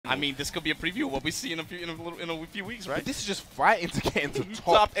I mean, this could be a preview of what we see in a few weeks, right? But this is just fighting to get into Top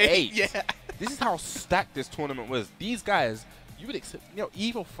top 8. Yeah. This is how stacked this tournament was. These guys, you would accept,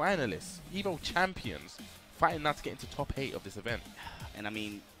 EVO finalists, EVO champions, fighting now to get into top 8 of this event. And I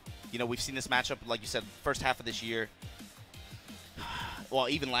mean, we've seen this matchup, like you said, first half of this year. Well,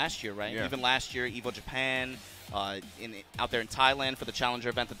 even last year, right? Yeah. Even last year, EVO Japan, out there in Thailand for the Challenger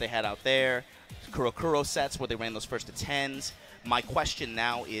event that they had out there. Kuro sets where they ran those first to 10s. My question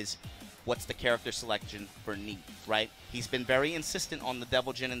now is, what's the character selection for Neat, right? He's been very insistent on the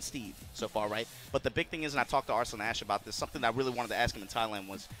Devil Jin and Steve so far, right? But the big thing is, and I talked to ArslanAsh about this, something that I really wanted to ask him in Thailand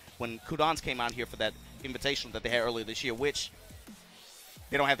was when Kudans came out here for that invitational that they had earlier this year, which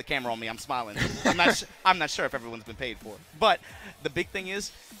they don't have the camera on me. I'm smiling. I'm not sure if everyone's been paid for. But the big thing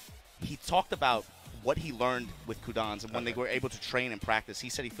is, he talked about what he learned with Kudans and when they were able to train and practice. He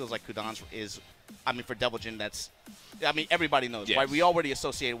said he feels like Kudans is, I mean, for Devil Jin, that's, I mean, everybody knows, yes. right? We already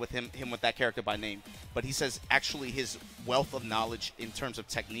associated with him with that character by name. But he says actually his wealth of knowledge in terms of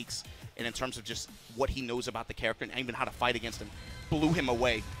techniques and in terms of just what he knows about the character and even how to fight against him blew him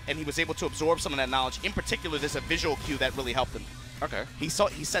away. And he was able to absorb some of that knowledge. In particular, there's a visual cue that really helped him. Okay. He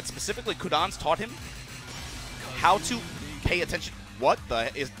said specifically Kudans taught him how to pay attention. What the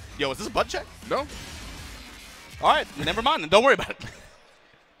is this a butt check? No. All right, never mind. Then don't worry about it.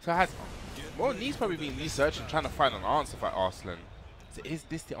 So Nee's probably been researching, trying to find an answer for Arslan. So is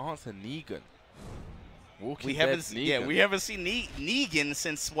this the answer, Negan? We haven't seen Negan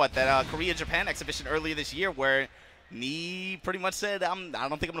since what, that Korea Japan exhibition earlier this year, where Nee pretty much said, I don't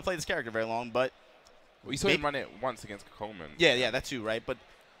think I'm gonna play this character very long, but we saw him run it once against Coleman. Yeah, that too, right? But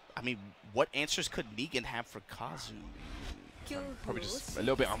I mean, what answers could Negan have for Kazumi? Probably just a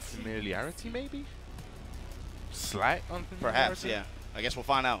little bit unfamiliarity, maybe. Slight unfamiliarity. Perhaps, yeah. I guess we'll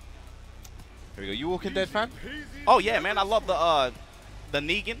find out. Here we go. You Walking Dead fan? Oh yeah, man. I love the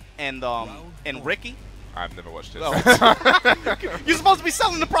Negan and Ricky. I've never watched it. Oh. You're supposed to be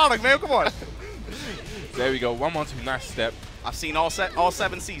selling the product, man. Come on. There we go. 1-1-2. Nice step. I've seen all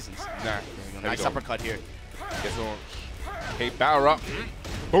 7 seasons. Nah. Nice uppercut here. Guess on. Okay, batter up.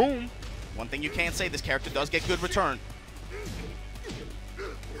 Boom. One thing you can't say, this character does get good return.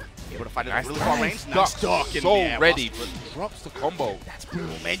 Able to fight it at really far range. Nice duck. So ready, but drops the combo. That's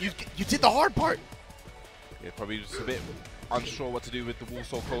brutal, man. You did the hard part. Yeah, probably just a bit unsure what to do with the wall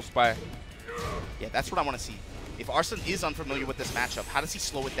so close by. Yeah, that's what I want to see. If Arslan is unfamiliar with this matchup, how does he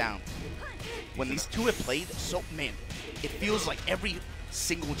slow it down? When these two have played, man, it feels like every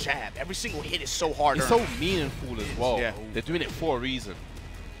single jab, every single hit is so hard. It's so meaningful as well. Yeah. They're doing it for a reason.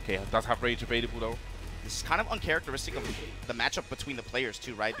 Okay, it does have rage available though. This is kind of uncharacteristic of the matchup between the players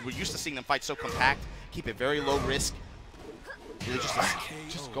too, right? We're used to seeing them fight so compact, keep it very low risk. Really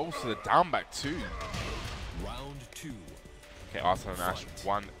just goes to the down back too. Round 2. Okay, ArslanAsh,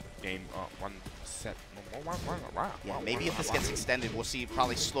 one set. Yeah, maybe if this gets extended, we'll see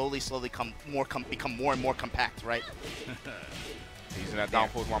probably slowly become more and more compact, right? Using that down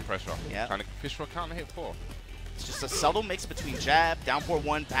forward 1 pressure. Yeah. Trying to fish for a counter hit 4. It's just a subtle mix between jab, down forward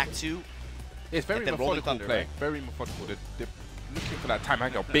 1, back 2. It's very methodical thunder, play. right? Very methodical. They're looking for that time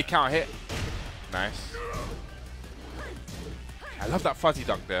angle. Big counter hit. Nice. I love that fuzzy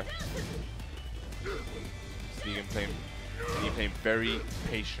duck there. Negan playing very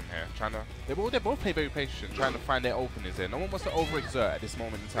patient here. They both play very patient, trying to find their openings there. No one wants to overexert at this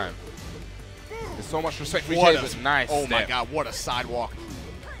moment in time. There's so much respect for each other, but nice. Oh my god, what a sidewalk.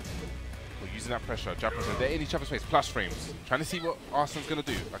 We're using that pressure. Jab pressure. They're in each other's face. Plus frames. Trying to see what Arslan's going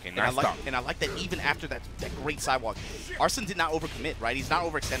to do. Okay, nice duck. And I like that even after that great sidewalk, Arslan did not overcommit, right? He's not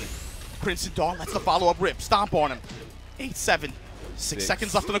overextended. Crimson Dawn lets the follow-up rip. Stomp on him. 8-7. 6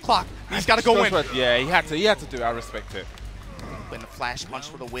 seconds left on the clock. He's got to go in. Yeah, he had to do it. I respect it. And the flash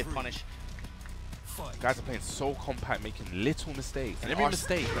punch with a whip punish. Guys are playing so compact, making little mistakes. And every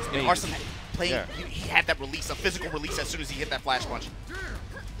mistake that's made. Arslan playing, he had that release, a physical release as soon as he hit that flash punch.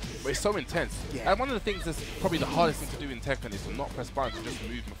 But it's so intense. Yeah. And one of the things that's probably the hardest thing to do in Tekken is to not press buttons, to just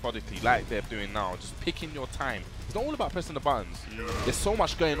move methodically like they're doing now. Just picking your time. It's not all about pressing the buttons. There's so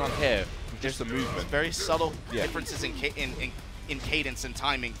much going on here with just the movement. Very subtle differences in cadence and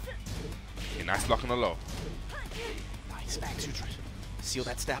timing. Okay, nice block on the low. Nice back suture. Seal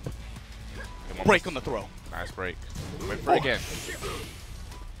that step. Break on the throw. Nice break. Went for it again.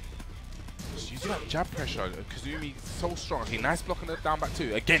 Just using that jab pressure. Kazumi so strong. Okay, nice block on the down back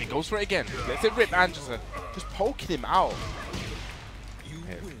too. Again, he goes for it again. Lets it rip and just poking him out.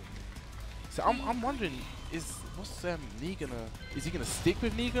 So I'm wondering, what's Negan is he gonna stick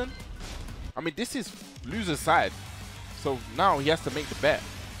with Negan? I mean, this is loser's side. So now he has to make the bet.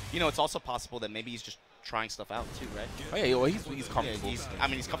 You know, it's also possible that maybe he's just trying stuff out too, right? Oh yeah, well, he's comfortable. Yeah, I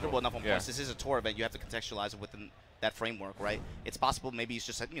mean, he's comfortable enough on Yeah. points. This is a tour event. You have to contextualize it within that framework, right? It's possible maybe he's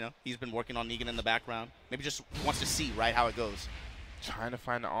just, you know, he's been working on Negan in the background. Maybe just wants to see, right, how it goes. Trying to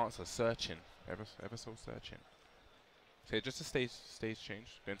find the answer, searching, ever so searching. So just a stage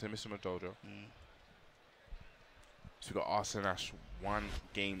change, going to Mr. Dojo. So we got ArslanAsh 1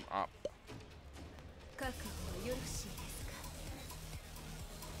 game up.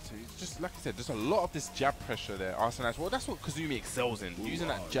 So it's just like I said, there's a lot of this jab pressure there. ArslanAsh, well, that's what Kazumi excels in, using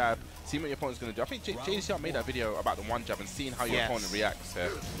that jab, seeing what your opponent's going to do. I think JDCR made that video about the one jab and seeing how your opponent reacts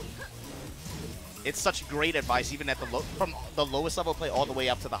there. It's such great advice, even at the from the lowest level play all the way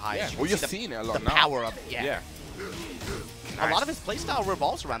up to the highest. Yeah, well, you're seeing it a lot the now. The power of it, Yeah. A lot of his playstyle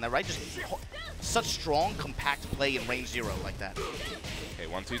revolves around that, right? Just such strong, compact play in range 0 like that. Okay,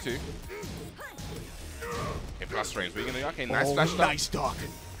 1, 2, 2. Okay, plus range. We're gonna nice flash. Nice duck.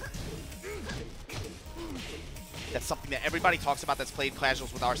 That's something that everybody talks about that's played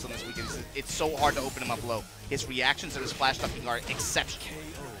casuals with Arslan this weekend. It's so hard to open him up low. His reactions and his flash ducking are exceptional.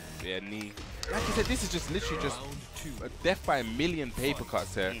 Yeah, knee. Like I said, this is just literally just a death by a million paper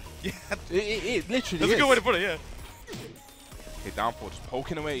cuts here. Yeah, it literally that's is. a good way to put it, yeah. Okay, downfall, just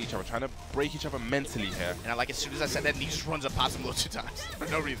poking away at each other, trying to break each other mentally here. And like as soon as I said that, he just runs up past him 2 times for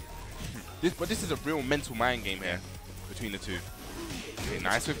no reason. But this is a real mental mind game here between the two. Okay,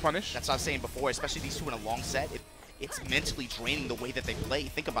 nice with punish. That's what I was saying before, especially these two in a long set. It's mentally draining the way that they play.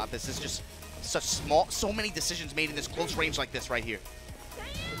 Think about this. It's just such so many decisions made in this close range like this right here.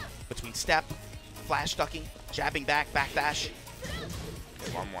 Between step, flash ducking, jabbing back, backdash.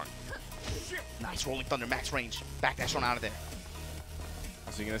 1-1. Nice rolling thunder, max range. Backdash on out of there.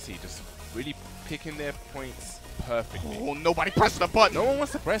 As you're going to see, just really picking their points perfectly. Oh, nobody pressing the button. No one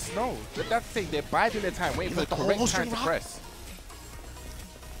wants to press, no. That's the thing, they're biding their time, waiting for the correct time to press.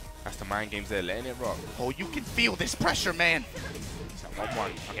 That's the mind games there, letting it rock. Oh, you can feel this pressure, man. 1-1.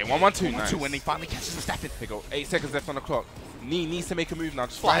 Okay, 1-1-2, nice. 1-2, and he finally catches the step in. They go 8 seconds left on the clock. Knee needs to make a move now.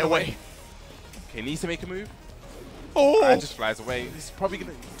 Just Fly away. Okay, needs to make a move. Oh! And just flies away. He's probably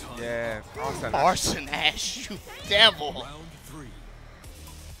gonna. Yeah. ArslanAsh, you devil. Round 3.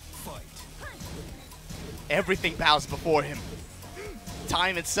 Fight. Everything bows before him.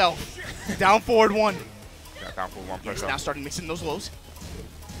 Time itself. Down forward 1. Yeah, down for 1 He's pressure. now starting mixing those lows.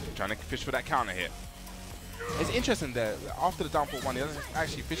 Trying to fish for that counter hit. It's interesting that after the down for 1, he doesn't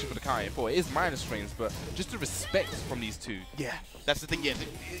actually fish for the counter hit 4. It is minus frames, but just the respect from these two. Yeah, that's the thing. Yeah,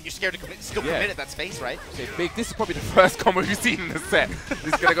 you're scared to commit, still commit at that space, right? Okay, big. This is probably the first combo we've seen in the set.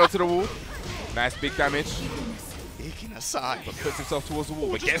 This is gonna go to the wall. Nice big damage. Taking aside. But puts himself towards the wall.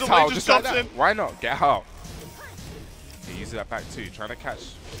 Oh, but just gets delay, out just just like jumps that. in. Why not? Get out. He uses that back too. Trying to catch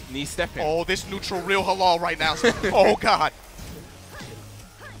knee stepping. Oh, this neutral real halal right now. Oh, God.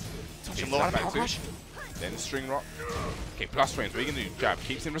 Touch him low on a power crush. Then string rock. Okay, plus range. What are you going to do? Jab.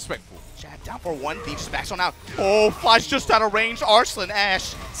 Keeps him respectful. Jab down for 1. Thief just backs on out. Oh, flies just out of range.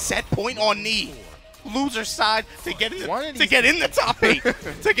 ArslanAsh. Set point on knee. Loser side to get in the top 8.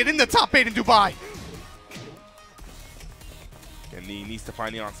 To get in the top 8 in Dubai. And he needs to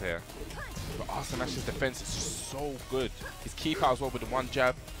find the answer here. But ArslanAsh's defense is so good. His keep out as well with the 1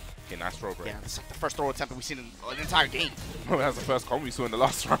 jab. Okay, nice throw break. Yeah, it's like the first throw attempt that we've seen in an entire game. Well, that was the first combo we saw in the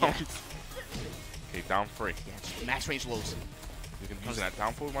last round. Yeah. Okay, down 3. Yeah, just max range lows. You can use that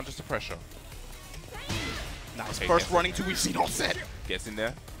down forward 1 just to pressure. Nice. Okay, First running 2 we've seen all set. Gets in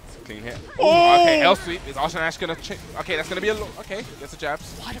there. It's a clean hit. Oh! Okay, L sweep. Is ArslanAsh gonna check? Okay, that's gonna be a low. Okay, gets the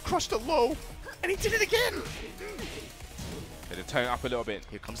jabs. Fly to crush the low, and he did it again. They did turn it up a little bit.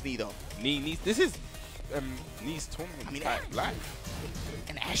 Here comes Knee though. Knee. This is Knee's tournament. I mean, live.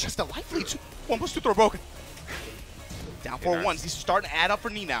 And Ash has the life lead. 1+2 throw broken. Down for nice. 1. These are starting to add up for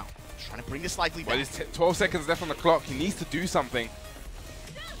Knee now. Trying to bring this life lead Well, back. there's 12 seconds left on the clock. He needs to do something.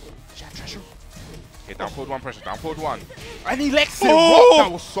 Jab treasure. Okay, down forward 1 pressure. Down forward 1. And he lets it Oh! rock.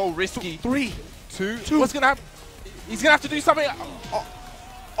 That was so risky. 3. 2. What's gonna happen? He's gonna have to do something.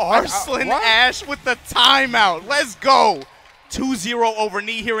 ArslanAsh with the timeout. Let's go. 2-0 over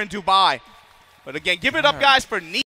Knee here in Dubai. But again, give it up, guys, for Knee.